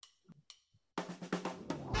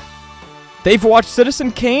They've watched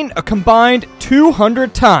Citizen Kane a combined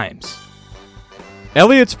 200 times.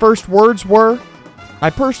 Elliot's first words were, "I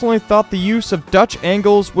personally thought the use of Dutch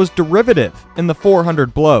angles was derivative in the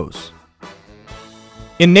 400 blows."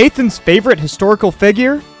 And Nathan's favorite historical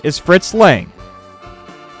figure is Fritz Lang.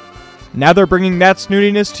 Now they're bringing that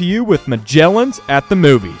snootiness to you with Magellan's at the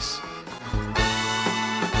Movies.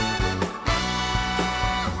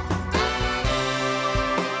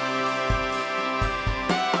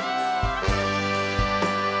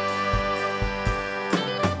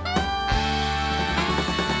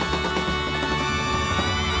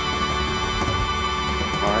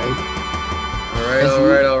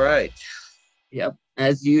 All right. Yep.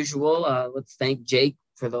 As usual, let's thank Jake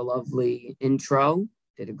for the lovely intro.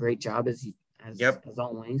 Did a great job as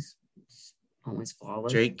always. It's always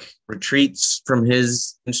flawless. Jake retreats from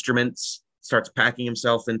his instruments, starts packing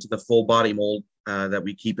himself into the full body mold that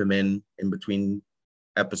we keep him in between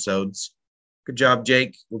episodes. Good job,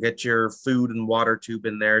 Jake. We'll get your food and water tube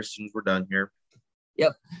in there as soon as we're done here.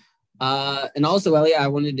 Yep. And also, Elliot, I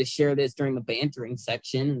wanted to share this during the bantering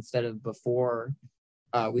section instead of before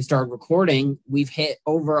we started recording. We've hit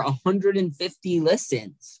over 150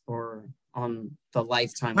 listens on the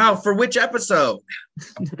Lifetime. Wow, for which episode?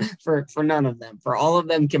 for none of them. For all of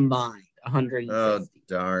them combined, 150. Oh,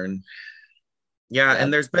 darn. Yeah,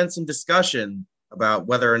 and there's been some discussion about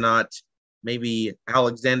whether or not maybe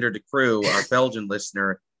Alexander De Croo, our Belgian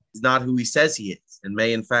listener, is not who he says he is and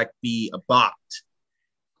may in fact be a bot.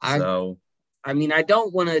 I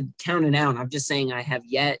don't want to count it out. I'm just saying I have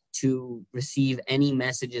yet to receive any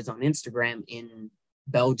messages on Instagram in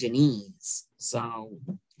Belgianese. So,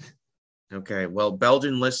 okay, well,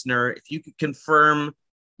 Belgian listener, if you could confirm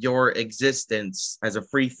your existence as a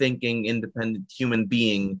free-thinking, independent human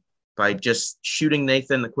being by just shooting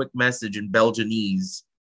Nathan a quick message in Belgianese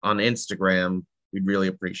on Instagram, we'd really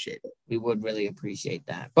appreciate it. We would really appreciate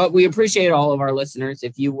that. But we appreciate all of our listeners.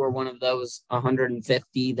 If you were one of those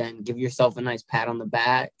 150, then give yourself a nice pat on the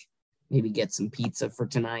back. Maybe get some pizza for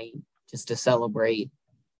tonight just to celebrate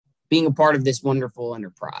being a part of this wonderful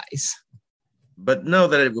enterprise. But know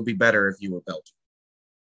that it would be better if you were Belgian.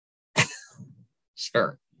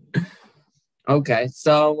 Sure. Okay,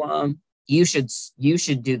 so you should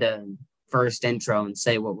do the first intro and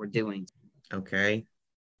say what we're doing. Okay.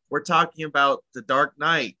 We're talking about The Dark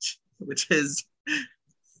Knight, which is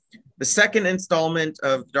the second installment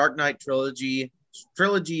of the Dark Knight trilogy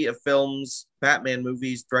of films, Batman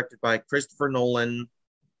movies directed by Christopher Nolan.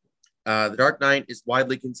 The Dark Knight is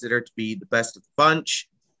widely considered to be the best of the bunch,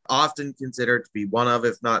 often considered to be one of,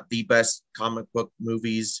 if not the best comic book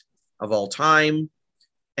movies of all time.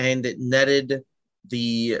 And it netted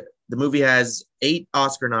the movie has 8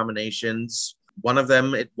 Oscar nominations. One of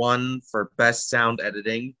them it won for Best Sound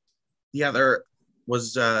Editing. The other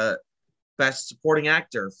was Best Supporting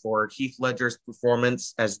Actor for Heath Ledger's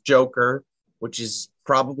performance as Joker, which is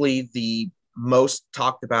probably the most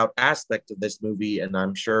talked about aspect of this movie, and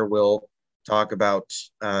I'm sure we'll talk about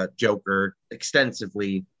Joker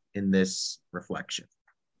extensively in this reflection.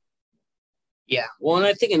 Yeah, well, and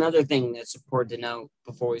I think another thing that's important to note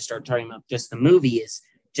before we start talking about just the movie is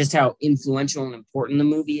just how influential and important the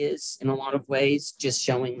movie is in a lot of ways, just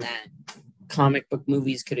showing that comic book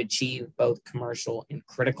movies could achieve both commercial and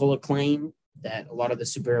critical acclaim, that a lot of the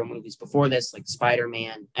superhero movies before this, like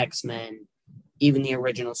Spider-Man, X-Men, even the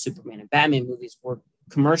original Superman and Batman movies, were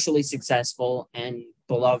commercially successful and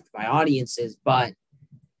beloved by audiences, but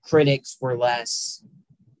critics were less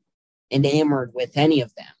enamored with any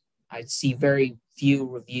of them. I see very few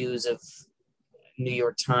reviews of New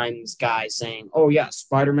York Times guys saying, "Oh yeah,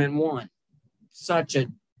 Spider-Man 1, such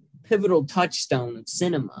a pivotal touchstone of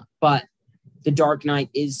cinema." But The Dark Knight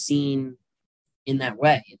is seen in that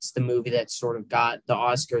way. It's the movie that sort of got the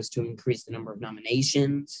Oscars to increase the number of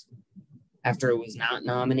nominations after it was not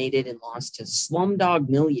nominated and lost to Slumdog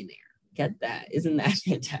Millionaire. Get that? Isn't that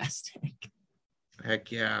fantastic?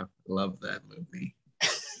 Heck yeah. Love that movie.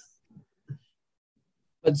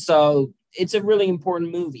 But so it's a really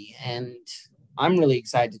important movie, and I'm really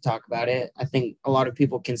excited to talk about it. I think a lot of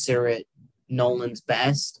people consider it Nolan's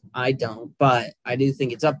best. I don't, but I do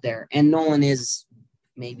think it's up there. And Nolan is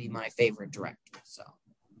maybe my favorite director, so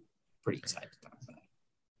pretty excited to talk about it.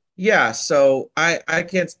 Yeah, so I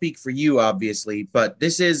can't speak for you, obviously, but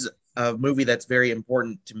this is a movie that's very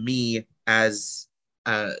important to me as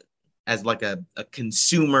like a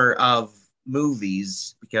consumer of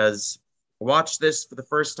movies, because I watched this for the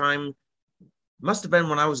first time, must have been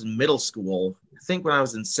when I was in middle school, I think when I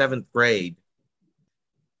was in 7th grade.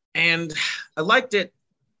 And I liked it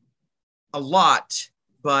a lot,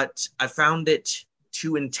 but I found it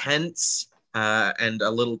too intense and a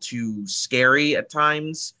little too scary at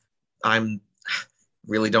times. I'm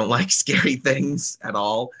really don't like scary things at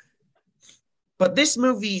all. But this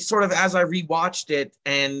movie, sort of as I rewatched it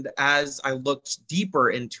and as I looked deeper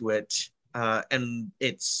into it and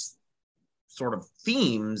its sort of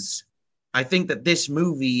themes, I think that this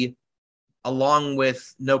movie, along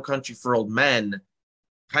with No Country for Old Men,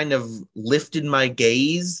 kind of lifted my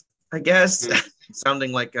gaze, I guess,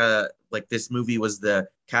 sounding like this movie was the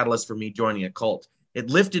catalyst for me joining a cult. It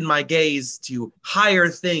lifted my gaze to higher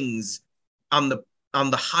things on the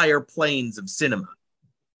higher planes of cinema.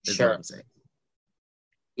 Is Sure. what I'm saying.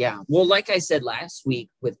 Yeah. Well, like I said last week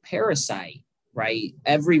with Parasite, right?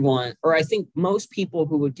 Everyone, or I think most people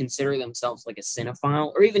who would consider themselves like a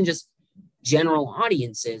cinephile or even just general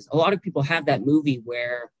audiences, a lot of people have that movie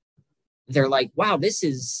where they're like, wow, this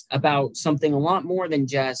is about something a lot more than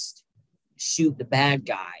just shoot the bad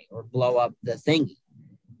guy or blow up the thingy.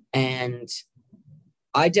 And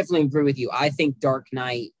I definitely agree with you. I think Dark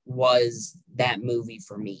Knight was that movie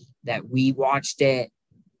for me, that we watched it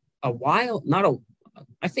a while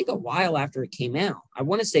after it came out. I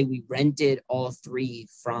want to say we rented all three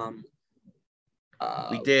from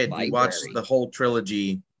we did. library. We watched the whole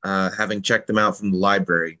trilogy, having checked them out from the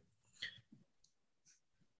library.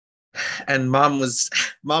 And mom was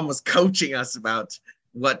coaching us about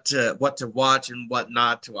what to watch and what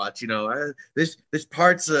not to watch. You know, this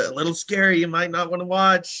part's a little scary. You might not want to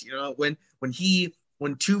watch. You know,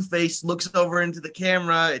 when Two-Face looks over into the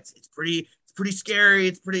camera, it's pretty scary.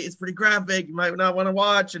 It's pretty graphic. You might not want to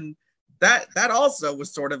watch. And that also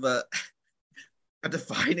was sort of a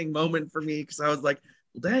defining moment for me, because I was like,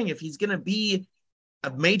 well, dang, if he's gonna be a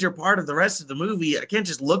major part of the rest of the movie, I can't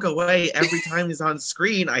just look away every time he's on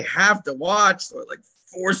screen. I have to watch. So I like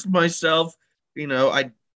forced myself. You know,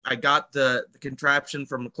 I got the contraption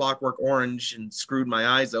from Clockwork Orange and screwed my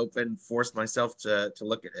eyes open, forced myself to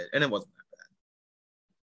look at it, and it wasn't that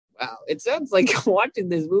bad. Wow, it sounds like watching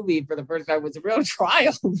this movie for the first time was a real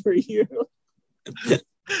trial for you.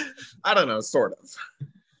 I don't know, sort of.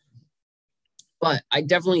 But I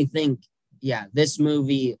definitely think, yeah, this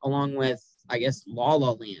movie, along with, I guess, La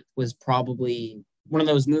La Land, was probably one of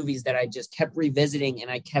those movies that I just kept revisiting, and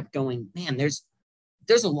I kept going, man, there's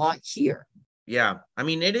a lot here. Yeah, I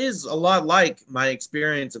mean, it is a lot like my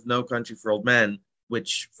experience of No Country for Old Men,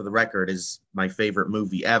 which, for the record, is my favorite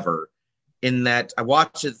movie ever, in that I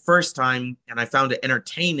watched it the first time and I found it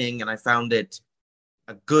entertaining and I found it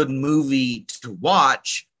a good movie to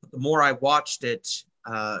watch. But the more I watched it,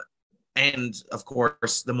 and of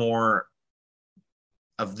course, the more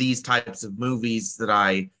of these types of movies that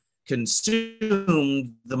I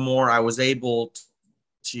consumed, the more I was able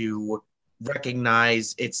to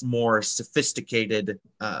recognize its more sophisticated,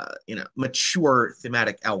 mature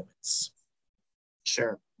thematic elements.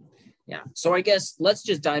 Sure. Yeah. So I guess let's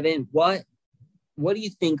just dive in. What do you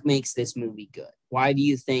think makes this movie good? Why do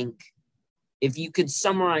you think, if you could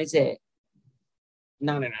summarize it,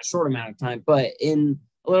 not in a short amount of time, but in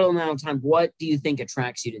a little amount of time, what do you think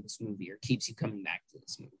attracts you to this movie or keeps you coming back to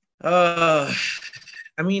this movie?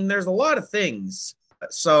 I mean, there's a lot of things.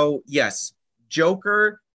 So yes,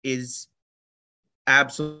 Joker is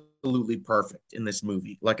absolutely perfect in this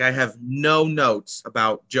movie. Like, I have no notes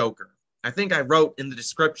about Joker. I think I wrote in the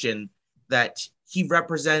description that he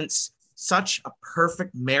represents such a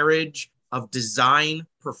perfect marriage of design,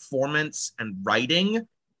 performance, and writing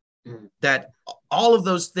that all of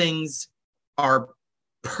those things are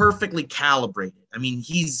perfectly calibrated. I mean,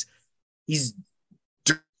 he's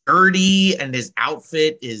dirty and his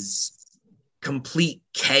outfit is complete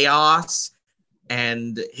chaos,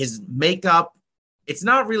 and his makeup, it's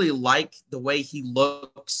not really like the way he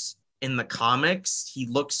looks in the comics. He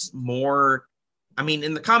looks more, I mean,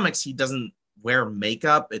 in the comics, he doesn't wear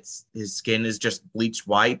makeup. His skin is just bleached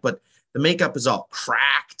white, but the makeup is all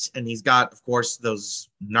cracked, and he's got, of course, those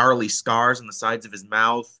gnarly scars on the sides of his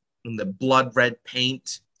mouth and the blood red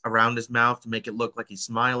paint around his mouth to make it look like he's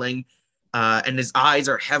smiling. And his eyes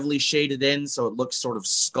are heavily shaded in, so it looks sort of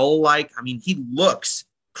skull-like. I mean, he looks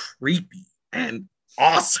creepy and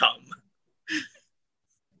awesome.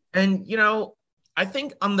 And, you know, I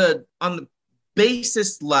think on the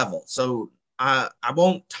basest level, so I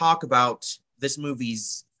won't talk about this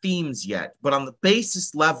movie's themes yet, but on the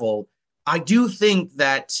basest level, I do think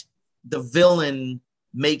that the villain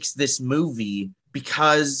makes this movie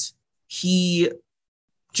because he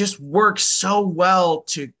just works so well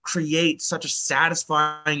to create such a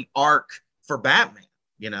satisfying arc for Batman,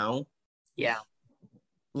 you know? Yeah.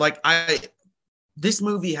 Like, this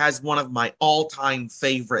movie has one of my all-time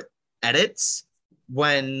favorite edits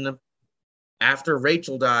when, after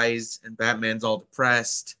Rachel dies and Batman's all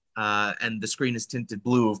depressed, and the screen is tinted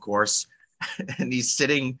blue, of course. And he's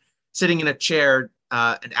sitting in a chair,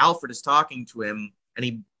 and Alfred is talking to him, and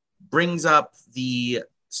he brings up the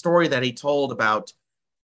story that he told about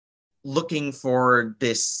looking for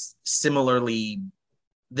this thief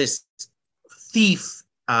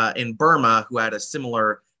in Burma who had a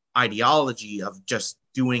similar ideology of just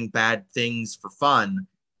doing bad things for fun.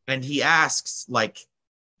 And he asks, like,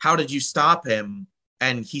 how did you stop him?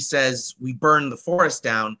 And he says, we burned the forest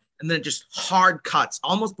down. And then it just hard cuts,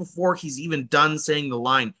 almost before he's even done saying the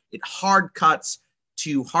line, it hard cuts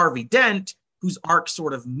to Harvey Dent, whose arc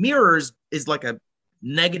sort of is like a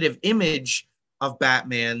negative image of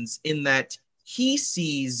Batman's, in that he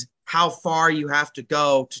sees how far you have to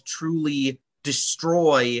go to truly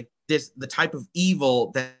destroy the type of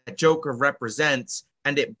evil that Joker represents,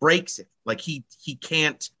 and it breaks it. Like he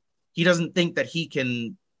doesn't think that he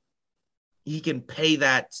can pay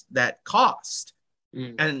that cost.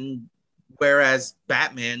 And whereas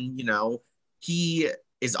Batman, he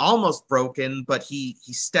is almost broken, but he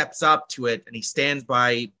steps up to it and he stands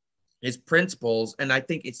by his principles, and I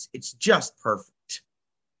think it's just perfect.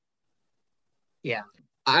 Yeah,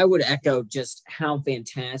 I would echo just how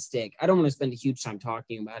fantastic. I don't want to spend a huge time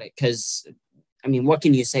talking about it because, I mean, what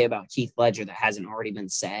can you say about Heath Ledger that hasn't already been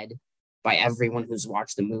said by everyone who's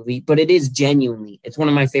watched the movie? But it is genuinely, it's one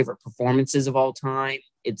of my favorite performances of all time.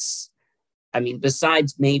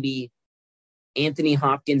 Besides maybe Anthony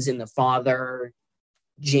Hopkins in The Father,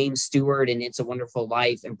 James Stewart in It's a Wonderful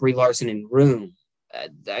Life, and Brie Larson in Room,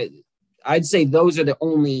 I'd say those are the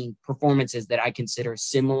only performances that I consider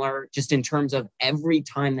similar, just in terms of every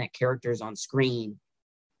time that character is on screen,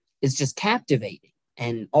 it's just captivating.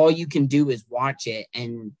 And all you can do is watch it.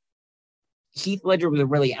 And Heath Ledger was a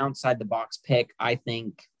really outside the box pick, I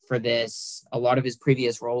think, for this. A lot of his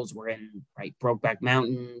previous roles were in Brokeback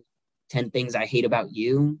Mountain, 10 Things I Hate About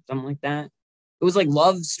You, something like that. It was like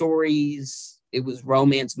love stories. It was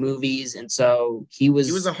romance movies. And so he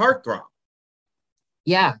was a heartthrob.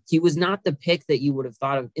 Yeah, he was not the pick that you would have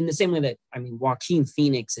thought of, in the same way that, Joaquin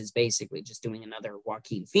Phoenix is basically just doing another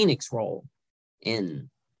Joaquin Phoenix role. And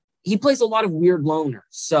he plays a lot of weird loners.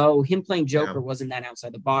 So him playing Joker wasn't that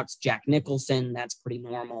outside the box. Jack Nicholson, that's pretty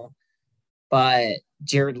normal. But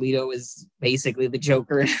Jared Leto is basically the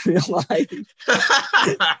Joker in real life.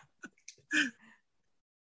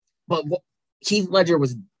 But Heath Ledger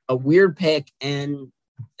was a weird pick, and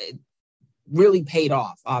it really paid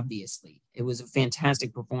off, obviously. It was a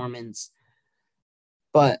fantastic performance.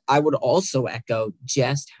 But I would also echo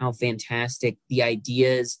just how fantastic the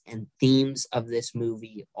ideas and themes of this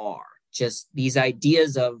movie are. Just these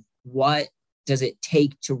ideas of what does it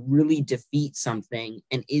take to really defeat something,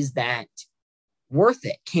 and is that worth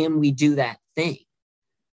it? Can we do that thing?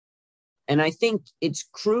 And I think it's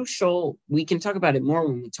crucial. We can talk about it more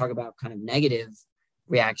when we talk about kind of negative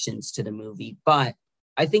reactions to the movie, but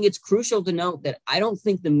I think it's crucial to note that I don't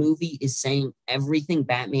think the movie is saying everything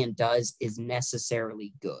Batman does is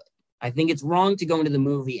necessarily good. I think it's wrong to go into the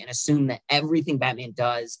movie and assume that everything Batman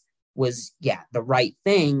does was, the right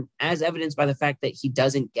thing, as evidenced by the fact that he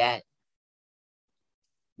doesn't get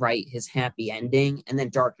his happy ending. And then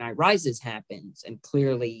Dark Knight Rises happens and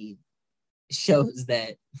clearly shows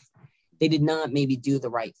that they did not maybe do the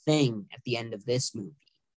right thing at the end of this movie.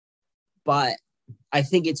 But I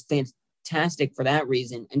think it's fantastic for that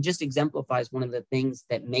reason, and just exemplifies one of the things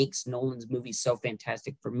that makes Nolan's movies so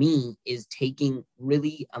fantastic for me, is taking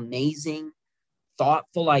really amazing,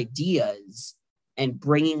 thoughtful ideas and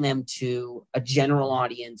bringing them to a general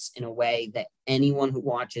audience in a way that anyone who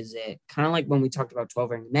watches it, kind of like when we talked about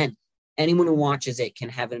 12 Angry Men, anyone who watches it can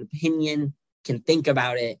have an opinion, can think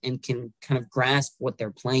about it, and can kind of grasp what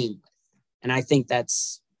they're playing with. And I think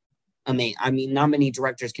that's amazing. Not many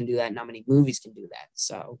directors can do that. Not many movies can do that.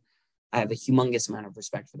 So I have a humongous amount of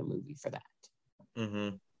respect for the movie for that.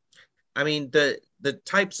 Mm-hmm. The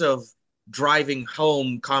types of driving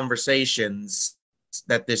home conversations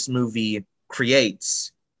that this movie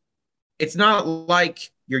creates, it's not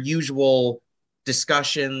like your usual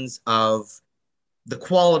discussions of the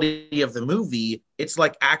quality of the movie. It's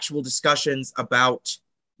like actual discussions about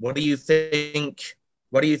what do you think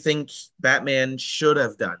Batman should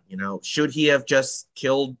have done? Should he have just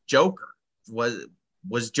killed Joker?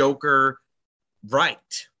 Was Joker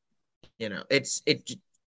right? It's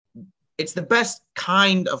the best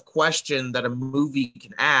kind of question that a movie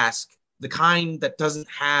can ask, the kind that doesn't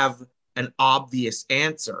have an obvious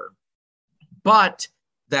answer, but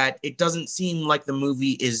that it doesn't seem like the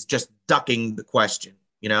movie is just ducking the question,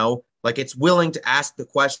 like it's willing to ask the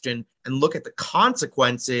question and look at the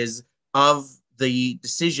consequences of the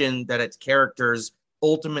decision that its characters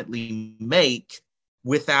ultimately make,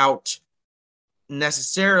 without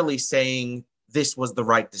necessarily saying this was the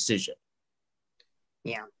right decision.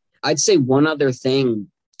 Yeah. I'd say one other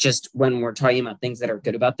thing, just when we're talking about things that are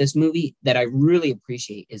good about this movie that I really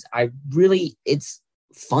appreciate is it's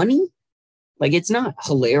funny. Like, it's not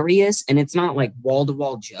hilarious and it's not like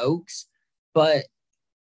wall-to-wall jokes, but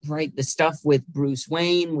right, the stuff with Bruce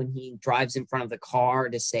Wayne when he drives in front of the car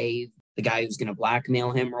to save the guy who's going to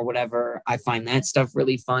blackmail him or whatever, I find that stuff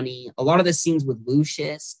really funny. A lot of the scenes with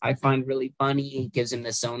Lucius, I find really funny. He gives him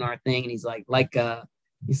the sonar thing and he's like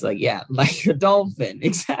yeah, like a dolphin.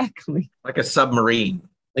 Exactly. Like a submarine.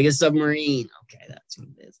 Like a submarine. Okay, that's what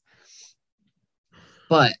it is.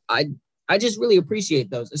 But I just really appreciate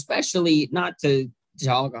those, especially not to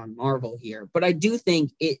jog on Marvel here, but I do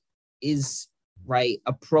think it is right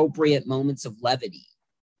appropriate moments of levity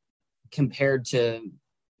compared to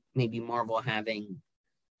maybe Marvel having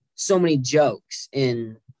so many jokes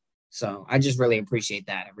in. So I just really appreciate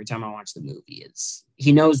that every time I watch the movie.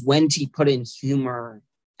 He knows when to put in humor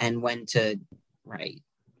and when to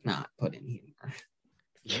not put in humor.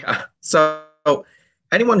 Yeah. So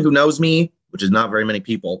anyone who knows me, which is not very many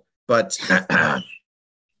people, but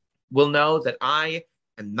will know that I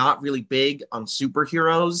am not really big on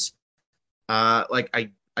superheroes. I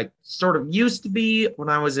sort of used to be when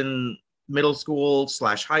I was in middle school /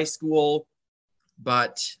 high school,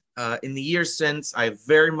 but in the years since, I've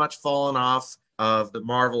very much fallen off of the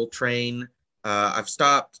Marvel train. I've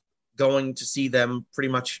stopped going to see them pretty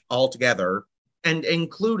much altogether, and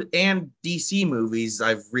DC movies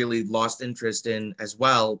I've really lost interest in as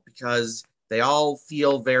well, because they all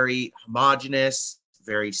feel very homogenous,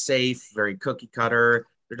 very safe, very cookie cutter.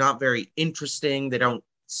 They're not very interesting. They don't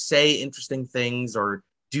say interesting things or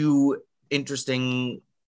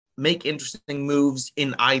make interesting moves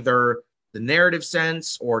in either the narrative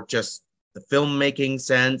sense or just the filmmaking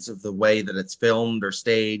sense of the way that it's filmed or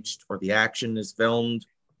staged or the action is filmed.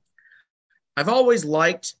 I've always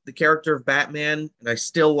liked the character of Batman, and I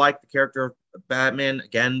still like the character of Batman.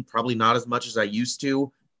 Again, probably not as much as I used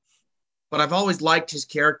to, but I've always liked his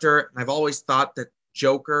character, and I've always thought that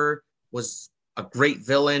Joker was a great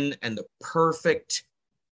villain and the perfect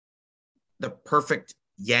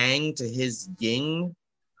yang to his yin.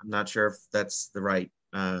 I'm not sure if that's the right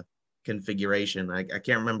configuration. I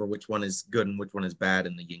can't remember which one is good and which one is bad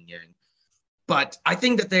in the yin yang. But I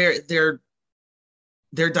think that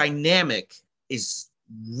their dynamic is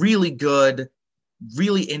really good,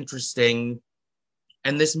 really interesting,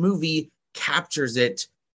 and this movie captures it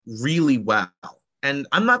really well. And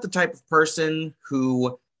I'm not the type of person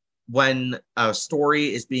who, when a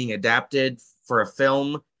story is being adapted for a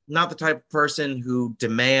film, not the type of person who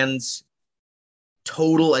demands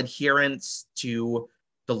total adherence to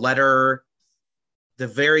the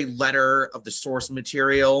very letter of the source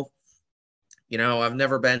material. I've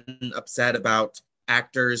never been upset about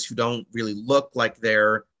actors who don't really look like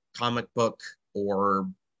their comic book or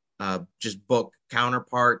just book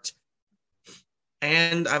counterpart.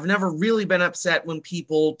 And I've never really been upset when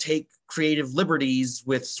people take creative liberties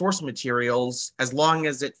with source materials, as long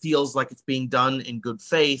as it feels like it's being done in good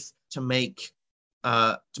faith to make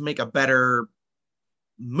a better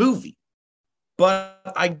movie. But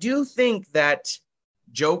I do think that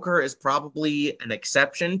Joker is probably an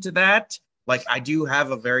exception to that. Like, I do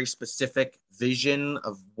have a very specific vision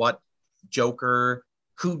of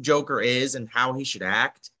who Joker is and how he should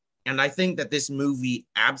act. And I think that this movie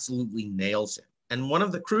absolutely nails it. And one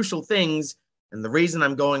of the crucial things, and the reason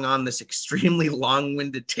I'm going on this extremely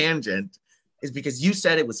long-winded tangent, is because you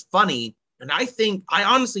said it was funny. And I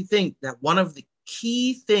honestly think that one of the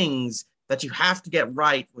key things that you have to get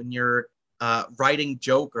right when you're writing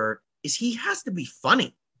Joker is he has to be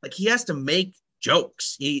funny. Like, he has to make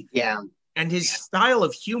jokes. And his style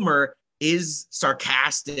of humor is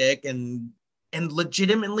sarcastic and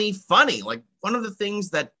legitimately funny. Like, one of the things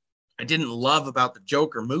that I didn't love about the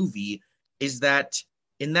Joker movie is that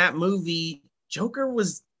in that movie, Joker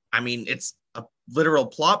was, it's a literal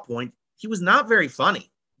plot point, he was not very funny.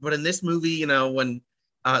 But in this movie, when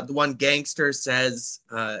the one gangster says,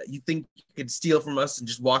 you think you could steal from us and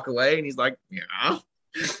just walk away? And he's like, yeah.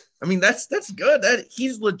 That's good. That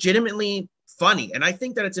he's legitimately funny. And I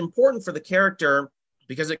think that it's important for the character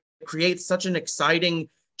because it creates such an exciting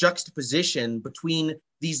juxtaposition between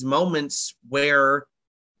these moments where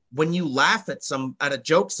when you laugh at a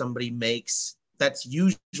joke somebody makes, that's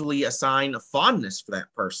usually a sign of fondness for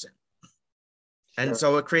that person. Sure. And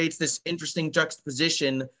so it creates this interesting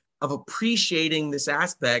juxtaposition of appreciating this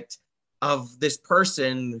aspect of this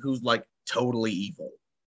person who's like totally evil.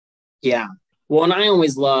 Yeah. Well, and I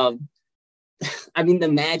always love, the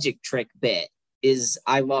magic trick bit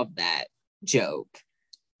I love that joke.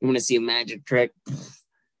 You want to see a magic trick?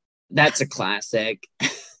 That's a classic.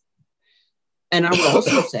 And I would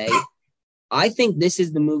also say, I think this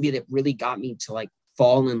is the movie that really got me to like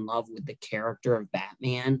fall in love with the character of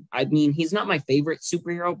Batman. I mean, he's not my favorite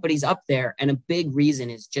superhero, but he's up there. And a big reason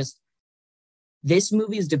is just this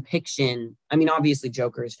movie's depiction. I mean, obviously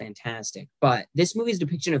Joker is fantastic, but this movie's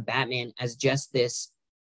depiction of Batman as just this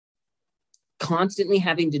constantly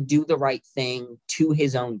having to do the right thing to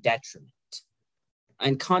his own detriment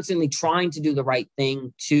and constantly trying to do the right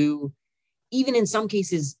thing to, even in some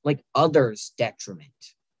cases, like others' detriment,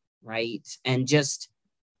 right? And just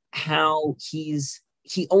how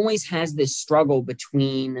he always has this struggle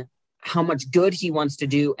between how much good he wants to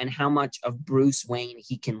do and how much of Bruce Wayne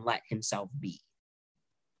he can let himself be.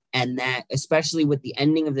 And that, especially with the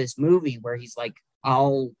ending of this movie, where he's like,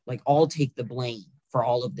 I'll take the blame for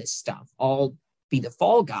all of this stuff. I'll be the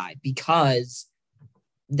fall guy, because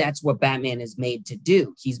that's what Batman is made to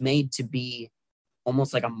do. He's made to be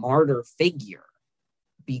almost like a martyr figure,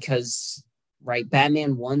 because, right,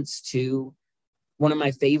 Batman wants to, one of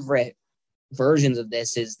my favorite versions of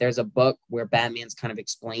this is there's a book where Batman's kind of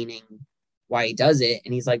explaining why he does it.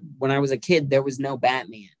 And he's like, when I was a kid, there was no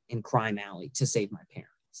Batman in Crime Alley to save my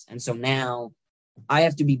parents. And so now I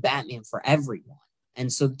have to be Batman for everyone.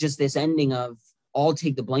 And so just this ending of, I'll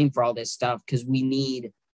take the blame for all this stuff because we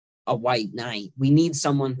need a white knight. We need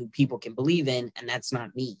someone who people can believe in. And that's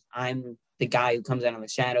not me. I'm the guy who comes out of the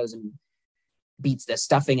shadows and beats the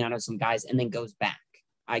stuffing out of some guys and then goes back.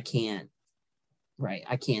 I can't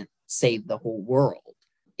save the whole world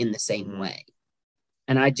in the same way.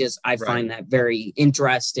 And I find that very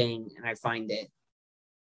interesting, and I find it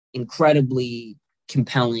incredibly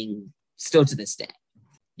compelling still to this day.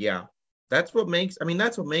 Yeah. That's what makes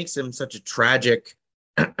him such a tragic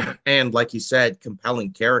and, like you said,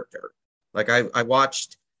 compelling character. Like I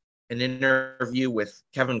watched an interview with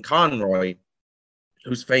Kevin Conroy,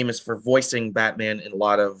 who's famous for voicing Batman in a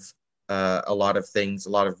lot of things, a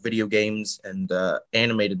lot of video games and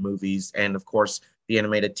animated movies, and of course the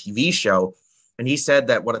animated TV show. And he said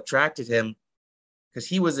that what attracted him, because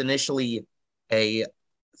he was initially a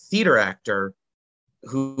theater actor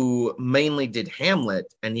who mainly did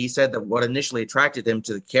Hamlet, and he said that what initially attracted him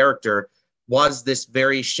to the character was this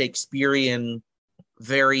very Shakespearean,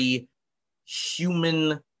 very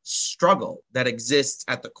human struggle that exists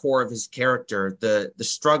at the core of his character, the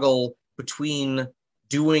struggle between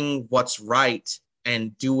doing what's right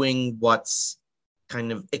and doing what's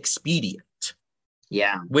kind of expedient.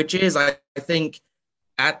 Yeah. Which is, I think,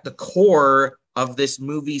 at the core of this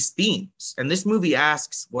movie's themes. And this movie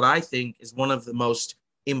asks what I think is one of the most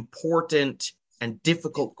important and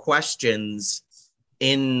difficult questions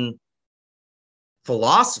in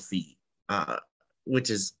philosophy, which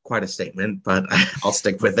is quite a statement, but I'll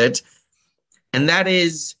stick with it. And that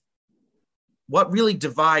is, what really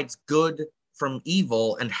divides good from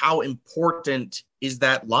evil, and how important is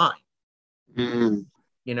that line? Mm-hmm.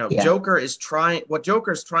 You know, yeah. What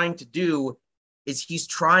Joker's trying to do is he's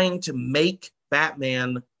trying to make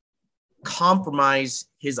Batman compromise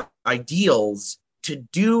his ideals to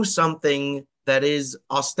do something that is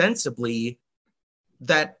ostensibly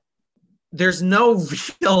that there's no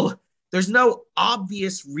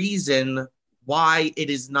obvious reason why it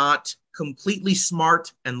is not completely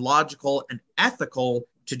smart and logical and ethical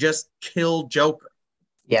to just kill Joker.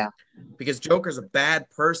 Yeah. Because Joker's a bad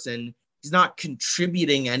person. He's not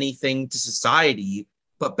contributing anything to society,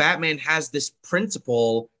 but Batman has this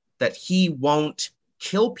principle that he won't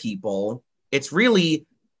kill people. It's really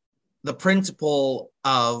the principle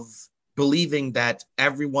of believing that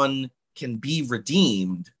everyone can be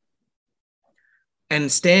redeemed.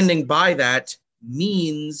 And standing by that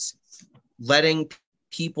means letting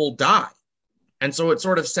people die. And so it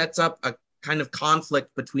sort of sets up a kind of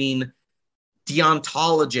conflict between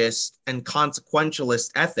deontologist and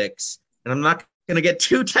consequentialist ethics. And I'm not going to get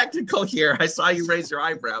too technical here. I saw you raise your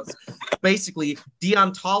eyebrows. Basically,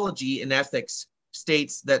 deontology in ethics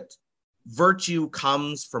states that virtue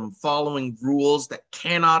comes from following rules that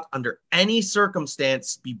cannot, under any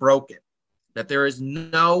circumstance, be broken. That there is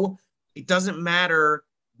it doesn't matter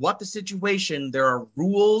what the situation, there are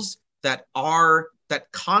rules that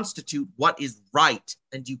constitute what is right,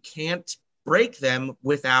 and you can't break them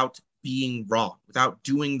without being wrong, without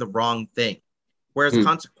doing the wrong thing. Whereas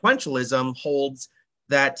consequentialism holds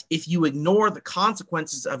that if you ignore the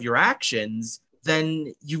consequences of your actions,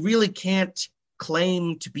 then you really can't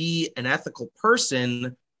claim to be an ethical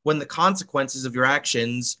person when the consequences of your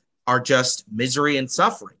actions are just misery and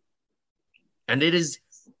suffering. And it's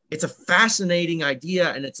a fascinating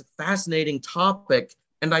idea, and it's a fascinating topic.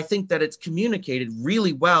 And I think that it's communicated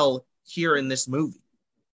really well here in this movie.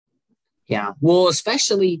 Yeah. Well,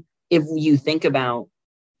 especially if you think about,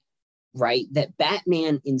 right, that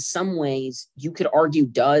Batman, in some ways, you could argue,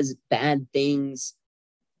 does bad things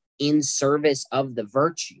in service of the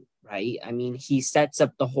virtue, right? I mean, he sets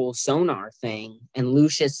up the whole sonar thing, and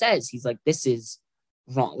Lucius says, he's like, this is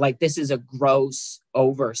wrong. Like, this is a gross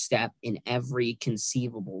overstep in every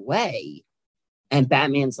conceivable way. And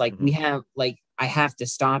Batman's like, I have to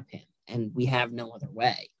stop him, and we have no other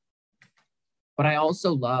way. But I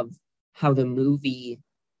also love how the movie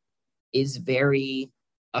is very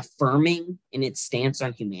affirming in its stance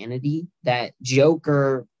on humanity, that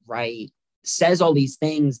Joker, right, says all these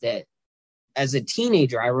things that as a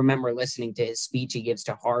teenager, I remember listening to his speech he gives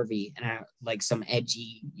to Harvey, and I, like some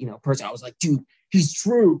edgy, person, I was like, dude, he's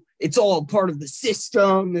true. It's all part of the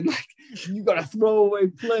system, and like, you got to throw away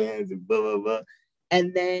plans and blah, blah, blah.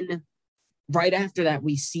 And then right after that,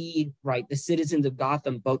 we see, right, the citizens of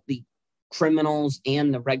Gotham, both the criminals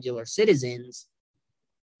and the regular citizens,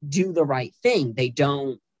 do the right thing. They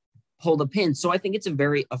don't pull the pin. So I think it's a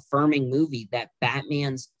very affirming movie, that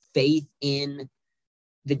Batman's faith in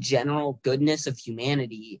the general goodness of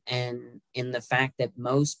humanity, and in the fact that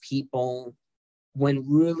most people, when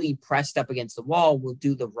really pressed up against the wall, will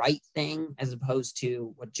do the right thing, as opposed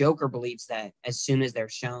to what Joker believes, that as soon as they're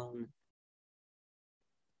shown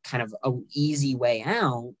kind of an easy way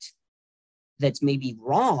out that's maybe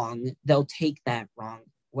wrong, they'll take that wrong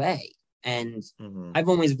way. And I've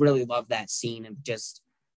always really loved that scene of just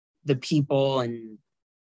the people and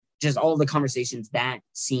just all the conversations that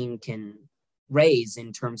scene can raise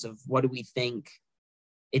in terms of what do we think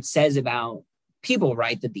it says about people,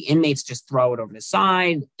 right? That the inmates just throw it over the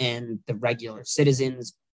side, and the regular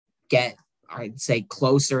citizens get, I'd say,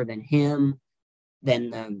 closer than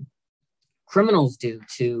the criminals do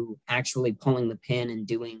to actually pulling the pin and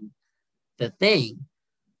doing the thing.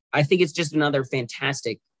 I think it's just another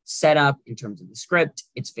fantastic setup in terms of the script.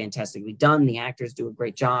 It's fantastically done. The actors do a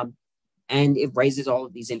great job, and it raises all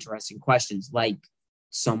of these interesting questions, like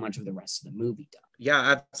so much of the rest of the movie does. Yeah,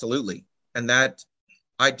 absolutely. And that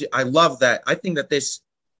I love that. I think that this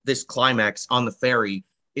climax on the ferry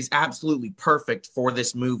is absolutely perfect for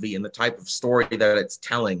this movie and the type of story that it's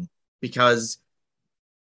telling, because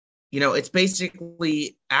it's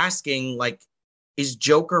basically asking, like, is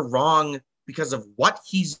Joker wrong because of what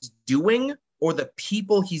he's doing or the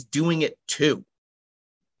people he's doing it to?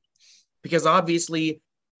 Because obviously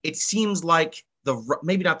it seems like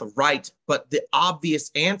maybe not the right, but the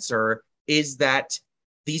obvious answer is that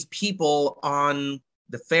these people on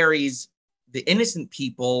the ferries, the innocent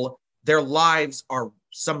people, their lives are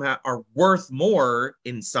somehow worth more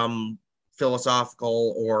in some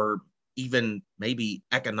philosophical or even maybe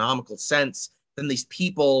economical sense than these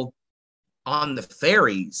people on the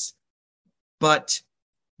ferries. But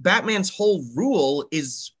Batman's whole rule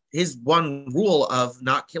is, his one rule of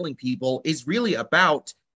not killing people is really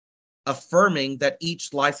about affirming that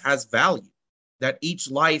each life has value, that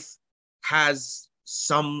each life has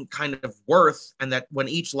some kind of worth, and that when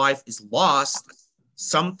each life is lost,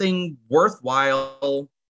 something worthwhile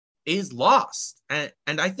is lost. And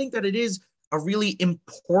I think that it is a really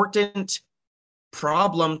important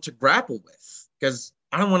problem to grapple with, because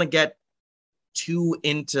I don't want to get too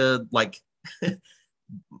into like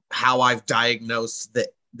how I've diagnosed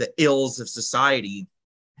the ills of society,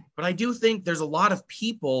 but I do think there's a lot of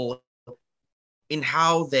people in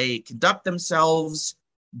how they conduct themselves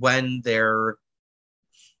when they're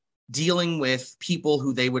dealing with people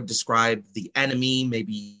who they would describe the enemy,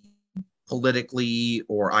 maybe politically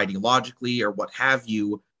or ideologically or what have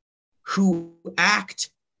you, who act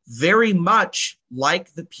very much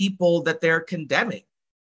like the people that they're condemning.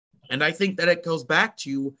 And I think that it goes back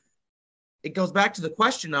to the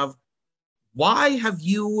question of, why have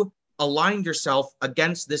you aligned yourself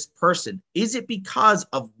against this person? Is it because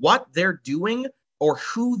of what they're doing or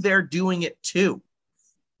who they're doing it to?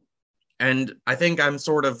 And I think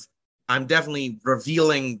I'm definitely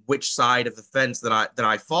revealing which side of the fence that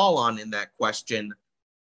I fall on in that question,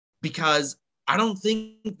 because I don't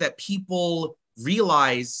think that people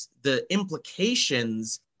realize the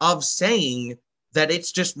implications of saying that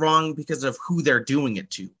it's just wrong because of who they're doing it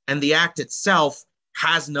to. And the act itself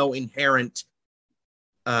has no inherent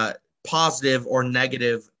positive or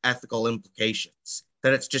negative ethical implications,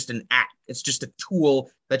 that it's just an act. It's just a tool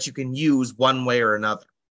that you can use one way or another.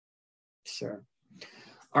 Sure.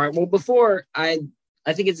 All right. Well, before I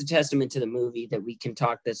think it's a testament to the movie that we can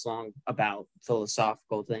talk this long about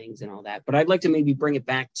philosophical things and all that, but I'd like to maybe bring it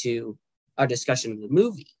back to a discussion of the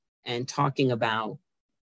movie and talking about,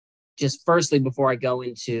 just firstly, before I go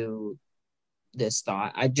into this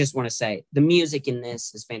thought, I just want to say the music in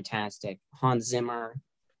this is fantastic. Hans Zimmer,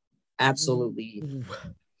 Absolutely.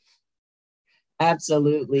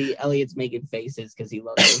 Absolutely. Elliot's making faces because he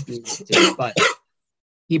loves his music too. But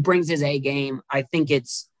he brings his A game. I think he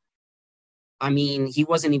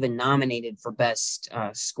wasn't even nominated for best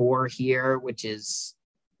score here, which is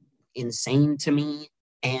insane to me.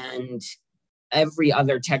 And every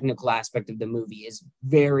other technical aspect of the movie is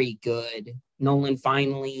very good. Nolan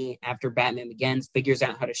finally, after Batman Begins, figures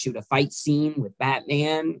out how to shoot a fight scene with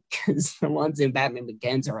Batman, because the ones in Batman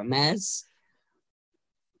Begins are a mess.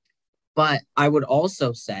 But I would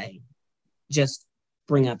also say, just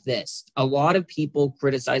bring up this. A lot of people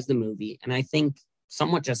criticize the movie, and I think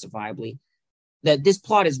somewhat justifiably, that this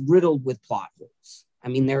plot is riddled with plot holes. I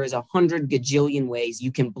mean, there is 100 gajillion ways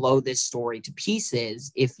you can blow this story to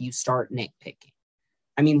pieces if you start nitpicking.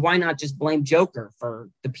 I mean, why not just blame Joker for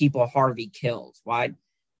the people Harvey kills? Why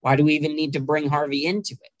do we even need to bring Harvey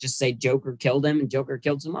into it? Just say Joker killed him and Joker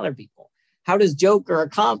killed some other people. How does Joker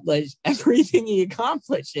accomplish everything he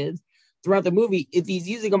accomplishes throughout the movie if he's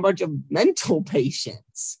using a bunch of mental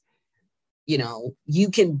patients? You know,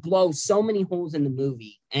 you can blow so many holes in the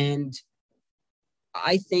movie, and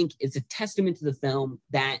I think it's a testament to the film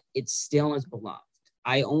that it still is beloved.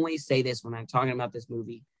 I always say this when I'm talking about this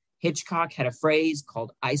movie. Hitchcock had a phrase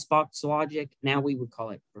called icebox logic. Now we would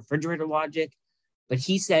call it refrigerator logic. But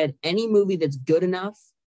he said any movie that's good enough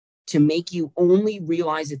to make you only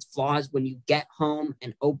realize its flaws when you get home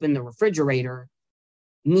and open the refrigerator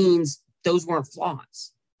means those weren't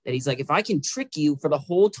flaws. That he's like, if I can trick you for the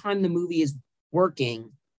whole time the movie is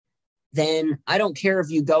working, then I don't care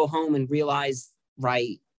if you go home and realize,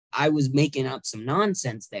 right, I was making up some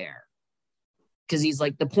nonsense there. Because he's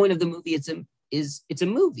like, the point of the movie it's a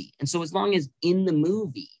movie. And so as long as in the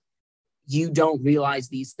movie you don't realize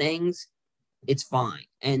these things, it's fine.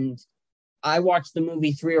 And I watched the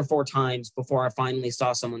movie 3 or 4 times before I finally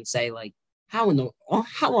saw someone say, like, how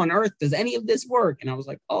on earth does any of this work? And I was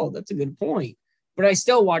like, oh, that's a good point. But I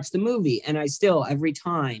still watch the movie, and I still, every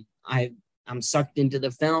time I'm sucked into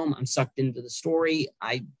the film, I'm sucked into the story.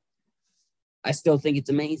 I still think it's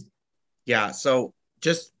amazing. Yeah, so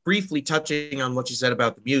just briefly touching on what you said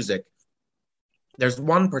about the music, there's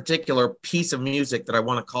one particular piece of music that I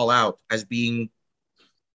want to call out as being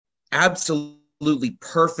absolutely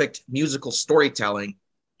perfect musical storytelling,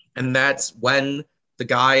 and that's when the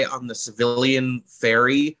guy on the civilian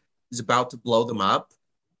ferry is about to blow them up,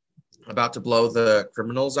 about to blow the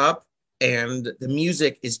criminals up, and the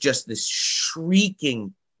music is just this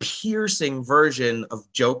shrieking, piercing version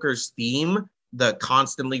of Joker's theme, the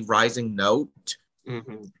constantly rising note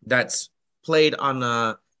that's played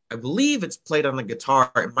on I believe it's played on a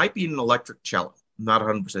guitar. It might be an electric cello. I'm not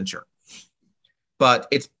 100% sure.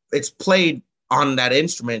 But it's played on that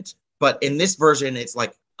instrument. But in this version, it's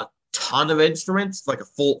like a ton of instruments, like a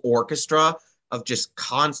full orchestra of just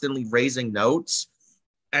constantly raising notes.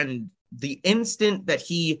 And the instant that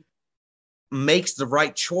he makes the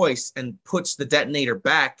right choice and puts the detonator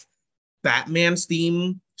back, Batman's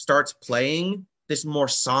theme starts playing. This more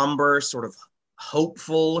somber, sort of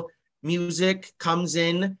hopeful music comes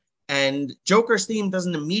in, and Joker's theme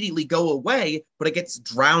doesn't immediately go away, but it gets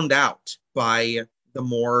drowned out by the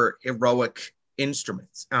more heroic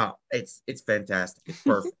instruments. Oh, it's fantastic. It's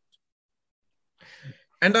perfect.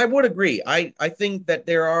 And I would agree. I think that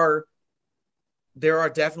there are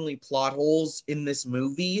definitely plot holes in this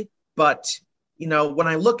movie, but you know, when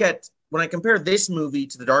I compare this movie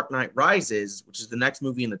to The Dark Knight Rises, which is the next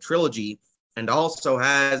movie in the trilogy and also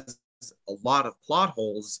has a lot of plot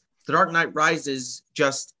holes, The Dark Knight Rises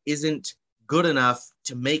just isn't good enough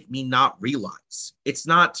to make me not realize. It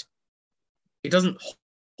doesn't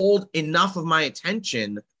hold enough of my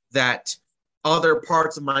attention that other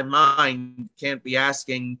parts of my mind can't be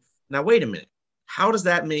asking, now wait a minute, how does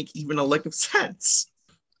that make even a lick of sense?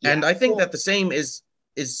 Yeah. And I think that the same is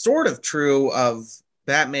sort of true of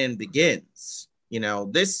Batman Begins. You know,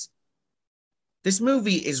 this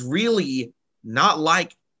movie is really not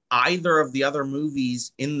like either of the other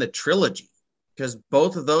movies in the trilogy, because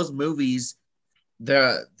both of those movies,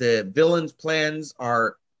 the villain's plans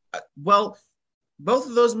are, both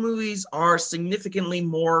of those movies are significantly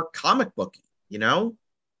more comic booky, you know?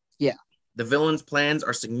 Yeah. The villain's plans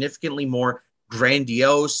are significantly more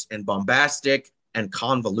grandiose and bombastic and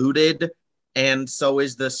convoluted, and so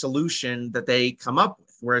is the solution that they come up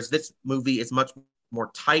with. Whereas this movie is much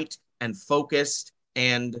more tight and focused,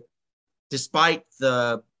 and despite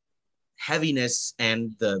the heaviness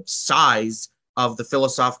and the size of the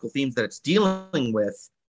philosophical themes that it's dealing with,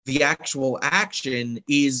 the actual action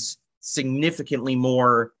is significantly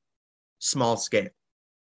more small scale.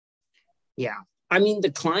 Yeah. I mean,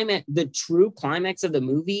 the true climax of the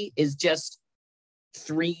movie is just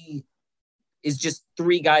 3 is just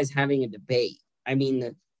three guys having a debate. I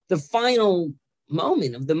mean, the final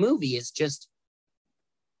moment of the movie is just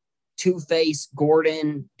Two-Face,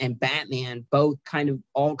 Gordon, and Batman both kind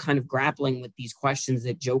of grappling with these questions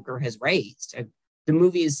that Joker has raised. The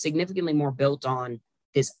movie is significantly more built on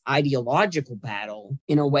this ideological battle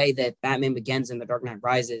in a way that Batman Begins and The Dark Knight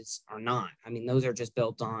Rises are not. I mean, those are just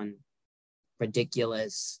built on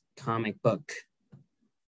ridiculous comic book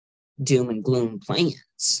doom and gloom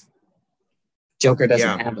plans. Joker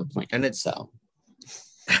doesn't have a plan, and it's so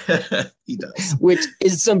he does, which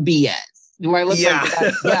is some BS. Do I look like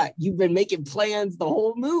that? Yeah, you've been making plans the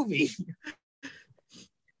whole movie.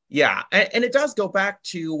 Yeah, and it does go back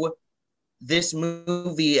to this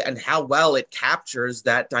movie and how well it captures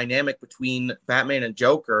that dynamic between Batman and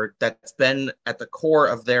Joker that's been at the core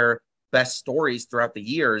of their best stories throughout the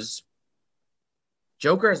years.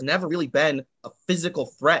 Joker has never really been a physical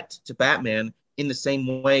threat to Batman in the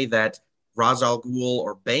same way that Ra's al Ghul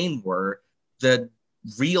or Bane were. The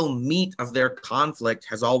real meat of their conflict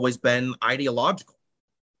has always been ideological.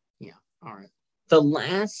 Yeah, all right. The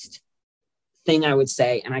last thing I would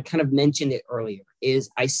say, and I kind of mentioned it earlier, is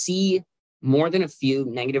I see more than a few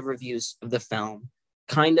negative reviews of the film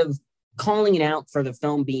kind of calling it out for the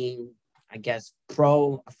film being, I guess,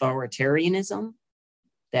 pro-authoritarianism,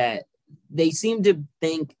 that they seem to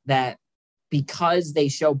think that because they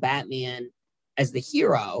show Batman as the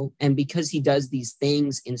hero and because he does these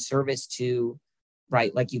things in service to,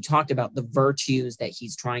 right, like you talked about, the virtues that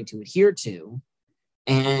he's trying to adhere to,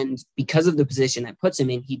 and because of the position that puts him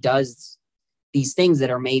in, he does these things that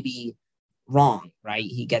are maybe wrong, right?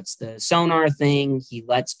 He gets the sonar thing, he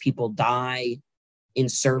lets people die in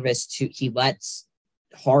service to, he lets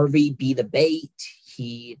Harvey be the bait,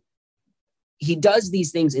 he does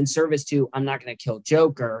these things in service to, I'm not going to kill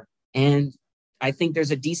Joker. And I think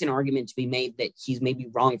there's a decent argument to be made that he's maybe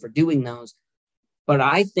wrong for doing those. But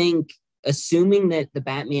I think assuming that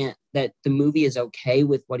that the movie is okay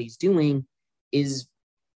with what he's doing is,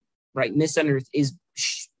 right,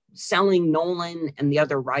 selling Nolan and the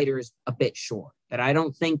other writers a bit short. That I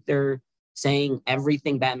don't think they're saying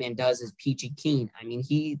everything Batman does is peachy keen. I mean,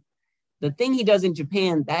 the thing he does in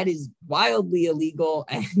Japan, that is wildly illegal,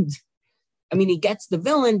 and I mean, he gets the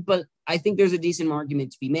villain, but I think there's a decent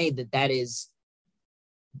argument to be made that that is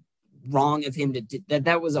wrong of him to do,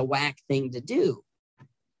 that was a whack thing to do.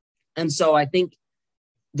 And so I think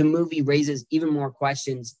the movie raises even more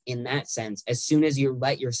questions in that sense as soon as you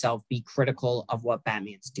let yourself be critical of what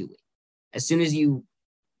Batman's doing. As soon as you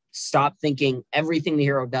stop thinking everything the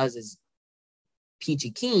hero does is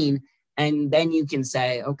peachy keen, and then you can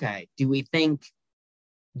say, okay, do we think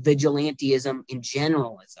vigilantism in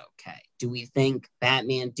general is okay? Do we think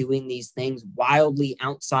Batman doing these things wildly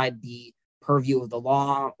outside the purview of the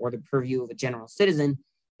law or the purview of a general citizen,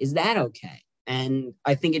 is that okay? And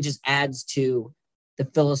I think it just adds to the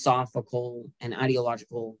philosophical and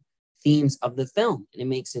ideological themes of the film, and it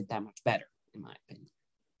makes it that much better, in my opinion.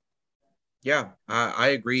 Yeah, I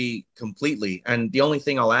agree completely. And the only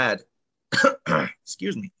thing I'll add,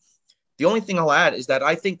 excuse me, the only thing I'll add is that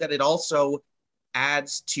I think that it also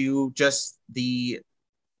adds to just the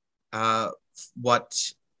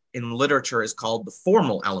what in literature is called the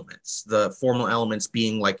formal elements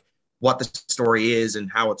being like what the story is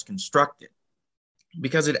and how it's constructed,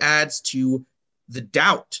 because it adds to the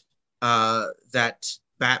doubt that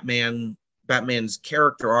Batman's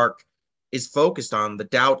character arc is focused on, the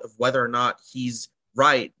doubt of whether or not he's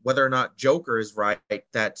right, whether or not Joker is right,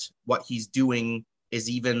 that what he's doing is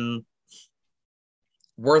even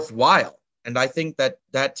worthwhile. And I think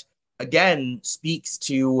that again speaks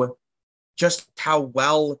to just how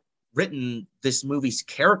well written this movie's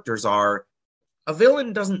characters are. A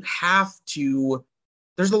villain doesn't have to,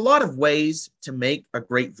 there's a lot of ways to make a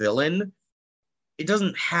great villain. It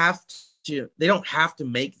doesn't have to, they don't have to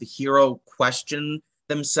make the hero question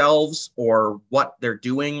themselves or what they're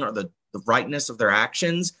doing or the rightness of their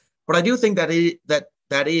actions. But I do think that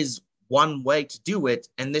that is one way to do it.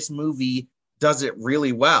 And this movie does it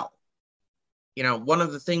really well. You know, one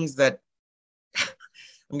of the things that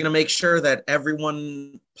I'm going to make sure that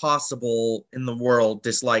everyone possible in the world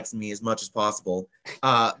dislikes me as much as possible,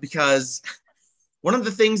 because one of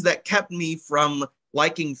the things that kept me from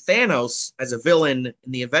liking Thanos as a villain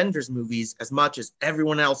in the Avengers movies as much as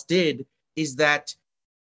everyone else did is that,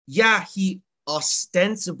 yeah, he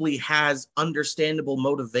ostensibly has understandable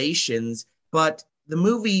motivations, but the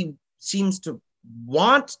movie seems to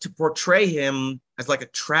want to portray him as like a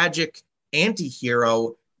tragic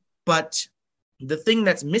anti-hero, but the thing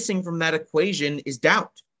that's missing from that equation is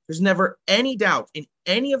doubt. There's never any doubt in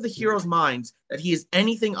any of the heroes' minds that he is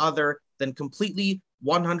anything other than completely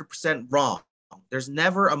 100% wrong. There's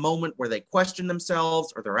never a moment where they question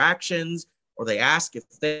themselves or their actions, or they ask if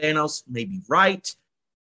Thanos may be right.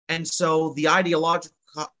 And so the ideological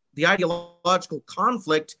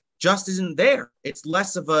conflict just isn't there. It's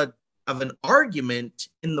less of an argument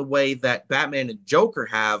in the way that Batman and Joker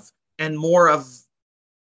have, and more of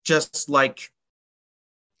just like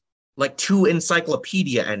two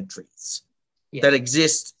encyclopedia entries that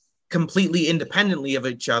exist completely independently of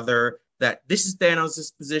each other, that this is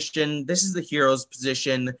Thanos' position, this is the hero's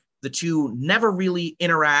position. The two never really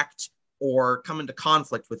interact or come into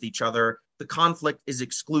conflict with each other. The conflict is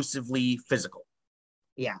exclusively physical.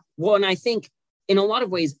 Yeah. Well, and I think in a lot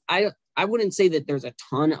of ways, I wouldn't say that there's a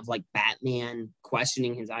ton of like Batman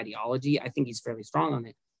questioning his ideology. I think he's fairly strong on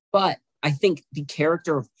it. But I think the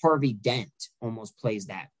character of Harvey Dent almost plays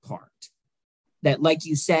that part. That, like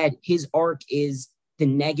you said, his arc is the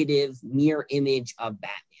negative mirror image of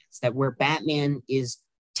Batman's. That where Batman is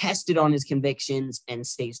tested on his convictions and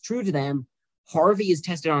stays true to them, Harvey is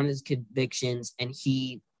tested on his convictions and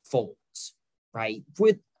he folds, right?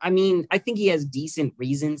 I think he has decent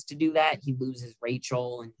reasons to do that. He loses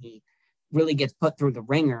Rachel and he really gets put through the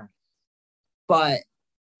ringer. But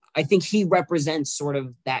I think he represents sort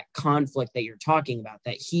of that conflict that you're talking about,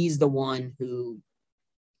 that he's the one who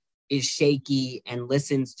is shaky and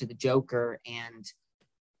listens to the Joker and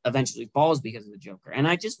eventually falls because of the Joker. And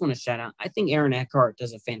I just want to shout out, I think Aaron Eckhart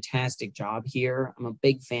does a fantastic job here. I'm a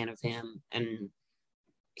big fan of him. And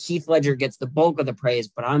Heath Ledger gets the bulk of the praise,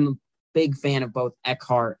 but I'm a big fan of both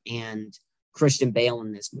Eckhart and Christian Bale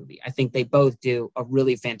in this movie. I think they both do a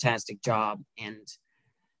really fantastic job, and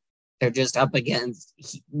they're just up against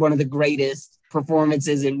one of the greatest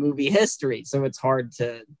performances in movie history. So it's hard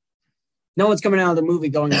to... No one's coming out of the movie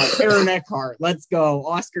going like, Aaron Eckhart, let's go.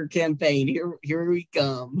 Oscar campaign, here we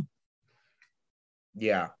come.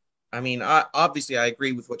 Yeah. I mean, obviously I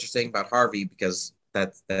agree with what you're saying about Harvey, because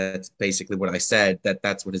that's basically what I said,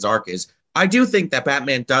 that's what his arc is. I do think that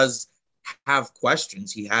Batman does have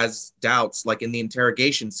questions. He has doubts, like in the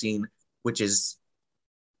interrogation scene, which is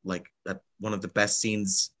like one of the best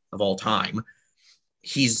scenes of all time.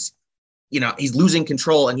 He's losing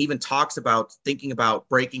control, and he even talks about thinking about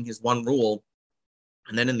breaking his one rule.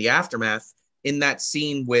 And then in the aftermath, in that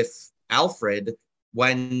scene with Alfred,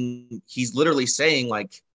 when he's literally saying,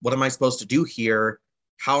 like, what am I supposed to do here?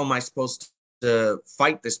 How am I supposed to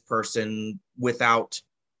fight this person without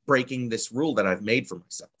breaking this rule that I've made for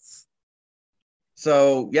myself?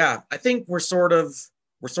 So yeah, I think we're sort of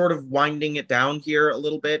winding it down here a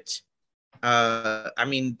little bit. I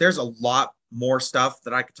mean, there's a lot more stuff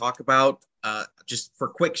that I could talk about. Just for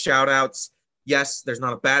quick shout outs, yes, there's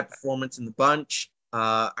not a bad performance in the bunch.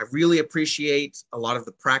 I really appreciate a lot of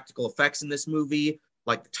the practical effects in this movie,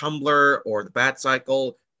 like the tumbler or the bat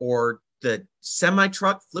cycle or the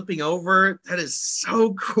semi-truck flipping over. That is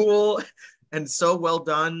so cool and so well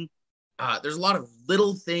done. There's a lot of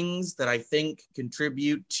little things that I think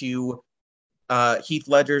contribute to Heath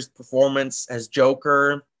Ledger's performance as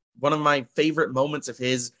Joker. One of my favorite moments of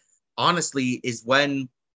his, honestly, is when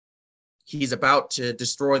he's about to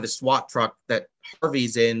destroy the SWAT truck that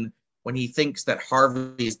Harvey's in, when he thinks that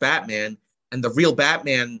Harvey is Batman, and the real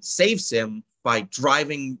Batman saves him by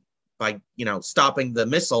stopping the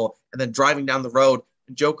missile and then driving down the road.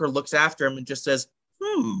 And Joker looks after him and just says,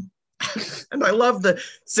 And I love the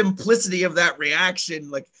simplicity of that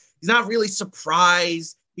reaction. Like, he's not really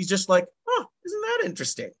surprised. He's just like, isn't that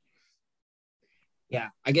interesting? Yeah,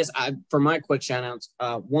 I guess for my quick shout outs,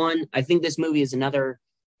 one, I think this movie is another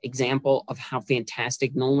example of how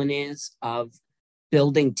fantastic Nolan is of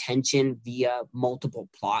building tension via multiple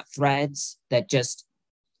plot threads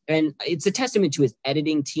and it's a testament to his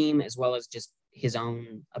editing team as well as just his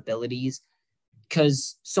own abilities,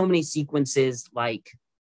 because so many sequences, like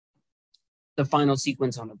the final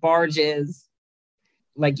sequence on the barges,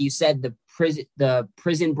 like you said, the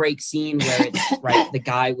prison break scene where it's right, the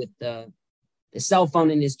guy with the cell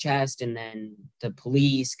phone in his chest, and then the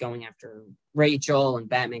police going after Rachel and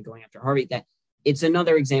Batman going after Harvey. That it's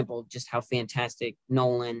another example of just how fantastic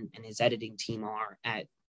Nolan and his editing team are at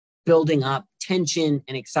building up tension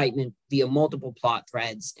and excitement via multiple plot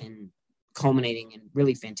threads and culminating in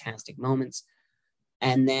really fantastic moments.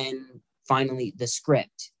 And then finally, the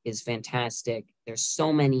script is fantastic. There's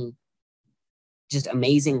so many just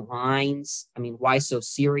amazing lines. I mean, "Why so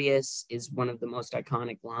serious" is one of the most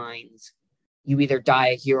iconic lines. "You either die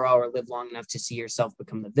a hero or live long enough to see yourself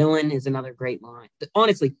become the villain" is another great line.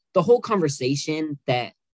 Honestly, the whole conversation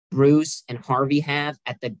that Bruce and Harvey have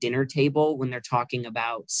at the dinner table when they're talking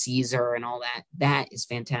about Caesar and all that is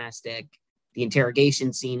fantastic. The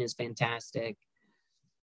interrogation scene is fantastic.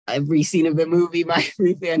 Every scene of the movie might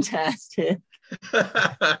be fantastic.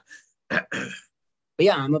 But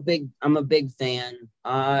yeah, I'm a big fan.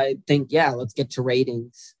 I think, yeah, let's get to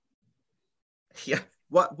ratings. Yeah.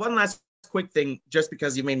 One last quick thing, just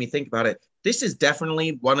because you made me think about it. This is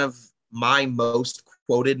definitely one of my most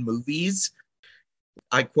quoted movies.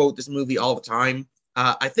 I quote this movie all the time.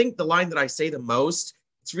 I think the line that I say the most,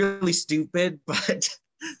 it's really stupid, but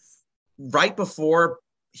right before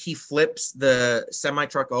he flips the semi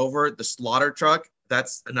truck over, the slaughter truck,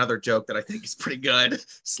 that's another joke that I think is pretty good.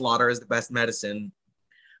 Slaughter is the best medicine.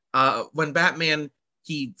 When Batman,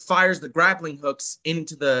 he fires the grappling hooks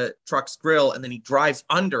into the truck's grill and then he drives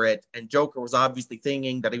under it, and Joker was obviously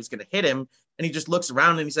thinking that he was going to hit him, and he just looks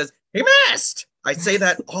around and he says, "He missed." I say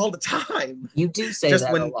that all the time. You do say just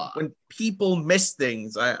that when, a lot. When people miss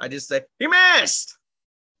things, I just say, "He missed."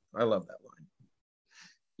 I love that line.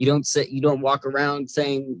 You don't walk around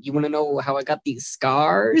saying, "You want to know how I got these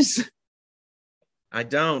scars?" I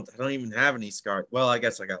don't even have any scars. Well, I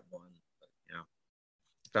guess I got one, but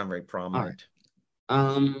it's not very prominent.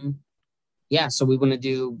 Right. Yeah, so we want to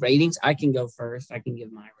do ratings. I can go first. I can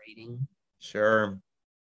give my rating. Sure.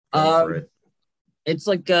 Go for it. It's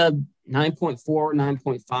like a 9.4,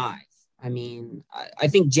 9.5. I mean, I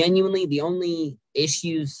think genuinely the only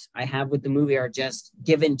issues I have with the movie are just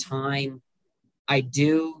given time. I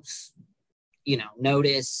do,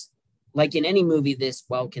 notice, like in any movie this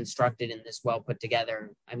well constructed and this well put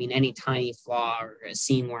together, I mean, any tiny flaw or a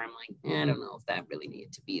scene where I'm like, I don't know if that really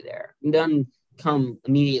needed to be there. It doesn't come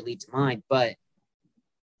immediately to mind, but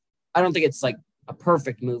I don't think it's like a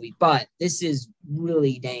perfect movie, but this is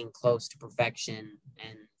really dang close to perfection,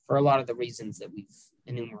 and for a lot of the reasons that we've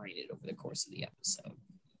enumerated over the course of the episode.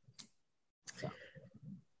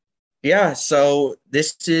 Yeah, so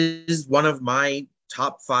this is one of my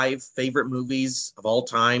top 5 favorite movies of all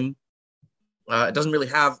time. It doesn't really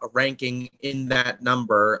have a ranking in that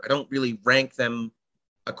number. I don't really rank them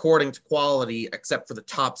according to quality, except for the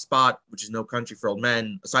top spot, which is No Country for Old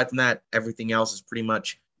Men. Aside from that, everything else is pretty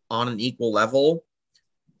much on an equal level.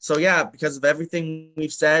 So yeah, because of everything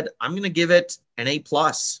we've said, I'm going to give it an A+.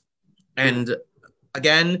 And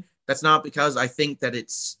again, that's not because I think that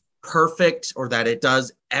it's perfect or that it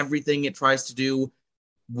does everything it tries to do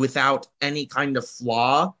without any kind of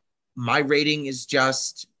flaw. My rating is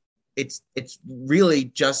just, it's really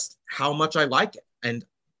just how much I like it. And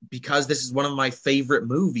because this is one of my favorite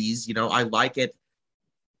movies, I like it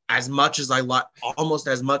as much as almost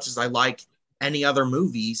as much as I like any other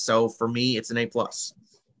movie. So for me, it's an A+.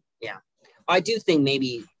 Yeah. I do think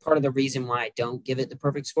maybe part of the reason why I don't give it the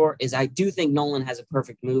perfect score is I do think Nolan has a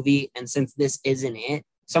perfect movie. And since this isn't it,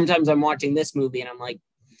 sometimes I'm watching this movie and I'm like,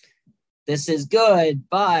 this is good,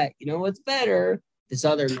 but you know what's better? This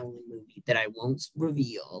other Nolan movie that I won't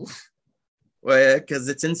reveal. Well, because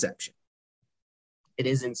it's Inception. It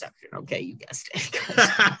is Inception. Okay, you guessed it.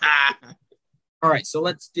 All right, so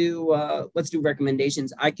let's do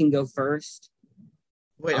recommendations. I can go first.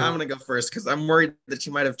 Wait, I'm gonna go first because I'm worried that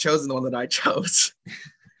you might have chosen the one that I chose.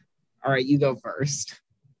 All right, you go first.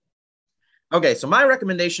 Okay, so my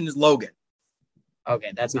recommendation is Logan.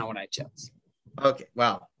 Okay, that's not what I chose. Okay,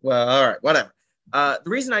 well, all right, whatever. The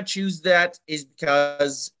reason I choose that is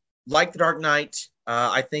because, like The Dark Knight,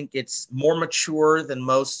 I think it's more mature than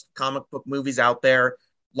most comic book movies out there.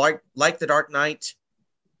 Like The Dark Knight.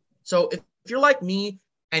 So if you're like me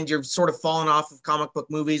and you're sort of fallen off of comic book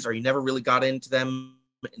movies, or you never really got into them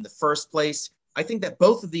in the first place, I think that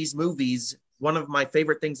both of these movies, one of my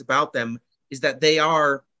favorite things about them is that they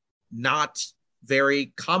are not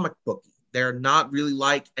very comic booky. They're not really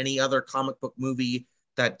like any other comic book movie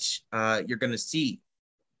that you're going to see.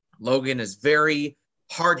 Logan is very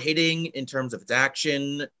hard-hitting in terms of its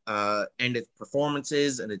action and its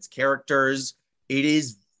performances and its characters. It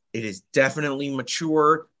is definitely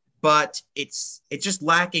mature, but it's just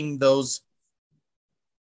lacking those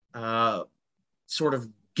sort of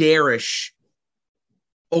garish,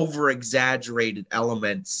 over-exaggerated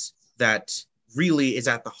elements that really is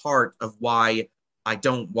at the heart of why I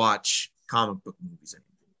don't watch comic book movies anymore.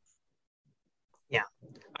 Yeah.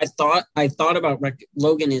 I thought about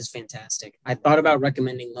Logan is fantastic. I thought about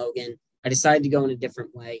recommending Logan. I decided to go in a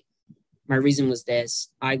different way. My reason was this.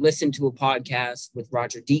 I listened to a podcast with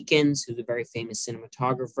Roger Deakins, who's a very famous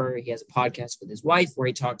cinematographer. He has a podcast with his wife where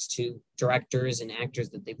he talks to directors and actors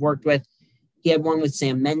that they've worked with. He had one with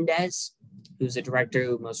Sam Mendes, who's a director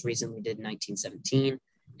who most recently did 1917.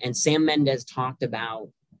 And Sam Mendes talked about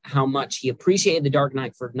how much he appreciated The Dark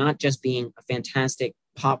Knight for not just being a fantastic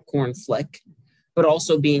popcorn flick, but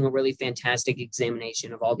also being a really fantastic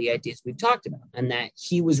examination of all the ideas we've talked about. And that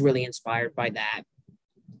he was really inspired by that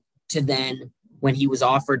to then, when he was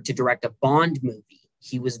offered to direct a Bond movie,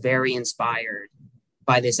 he was very inspired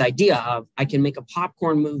by this idea of I can make a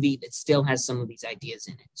popcorn movie that still has some of these ideas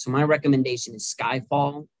in it. So my recommendation is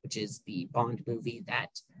Skyfall, which is the Bond movie that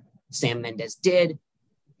Sam Mendes did.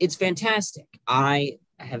 It's fantastic. I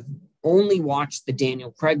have only watched the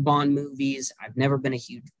Daniel Craig Bond movies. I've never been a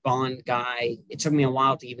huge Bond guy. It took me a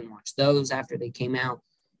while to even watch those after they came out.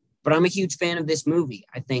 But I'm a huge fan of this movie.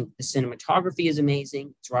 I think the cinematography is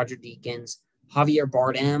amazing. It's Roger Deakins. Javier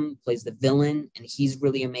Bardem plays the villain, and he's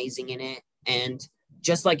really amazing in it. And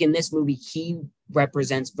just like in this movie, he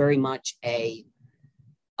represents very much a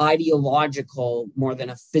ideological more than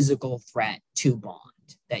a physical threat to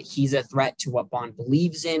Bond, that he's a threat to what Bond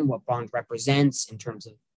believes in, what Bond represents in terms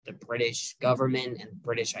of the British government and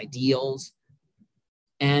British ideals.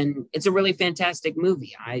 And it's a really fantastic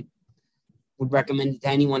movie. I would recommend it to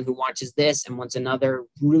anyone who watches this and wants another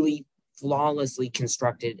really flawlessly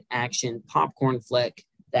constructed action popcorn flick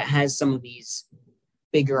that has some of these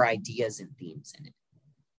bigger ideas and themes in it.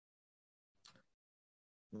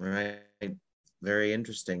 Right. Very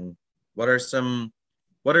interesting. What are some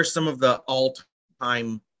of the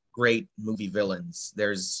all-time great movie villains?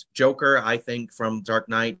 There's Joker, I think, from Dark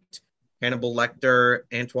Knight, Hannibal Lecter,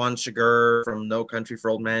 Antoine Chigurh from No Country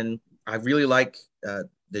for Old Men. I really like the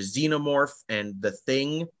Xenomorph and the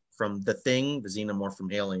Thing from The Thing, the Xenomorph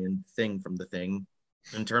from Alien, Thing from The Thing,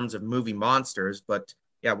 in terms of movie monsters. But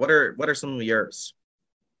yeah, what are some of yours?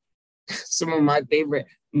 Some of my favorite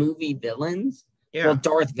movie villains? Yeah. Well,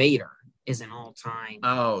 Darth Vader is an all-time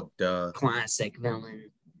classic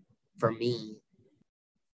villain for me.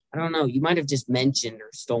 I don't know. You might have just mentioned or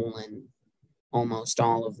stolen almost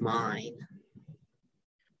all of mine.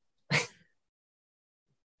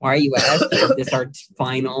 Why are you asking? Is this our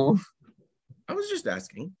final? I was just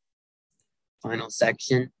asking. Final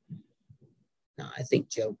section? No, I think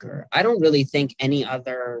Joker. I don't really think any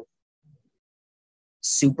other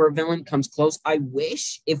supervillain comes close. I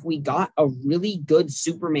wish if we got a really good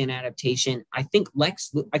Superman adaptation, I think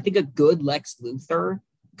a good Lex Luthor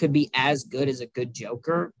could be as good as a good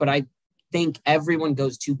Joker, but I think everyone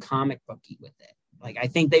goes too comic booky with it. Like, I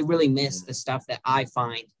think they really miss the stuff that I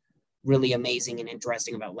find really amazing and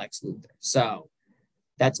interesting about Lex Luthor. So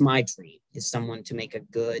that's my dream, is someone to make a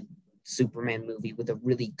good Superman movie with a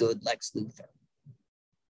really good Lex Luthor.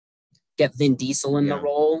 Get Vin Diesel in the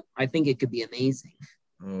role. I think it could be amazing.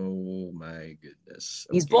 Oh my goodness.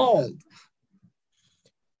 He's bald.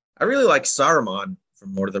 I really like Saruman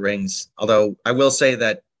from Lord of the Rings, although I will say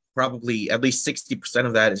that probably at least 60%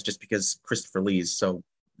 of that is just because Christopher Lee is so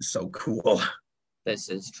cool. This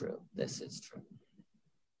is true.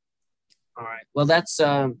 All right. Well, that's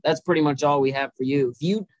pretty much all we have for you. If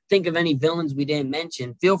you think of any villains we didn't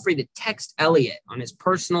mention, feel free to text Elliot on his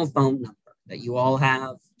personal phone number that you all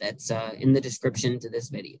have. That's in the description to this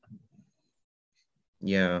video.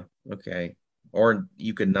 Yeah. Okay. Or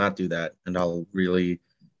you could not do that, and I'll really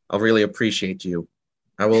appreciate you.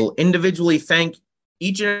 I will individually thank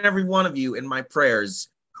each and every one of you in my prayers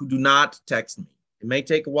who do not text me. It may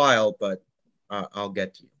take a while, but I'll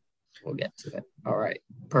get to you. We'll get to it. All right.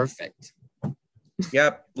 Perfect.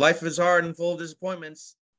 Yep. Life is hard and full of disappointments.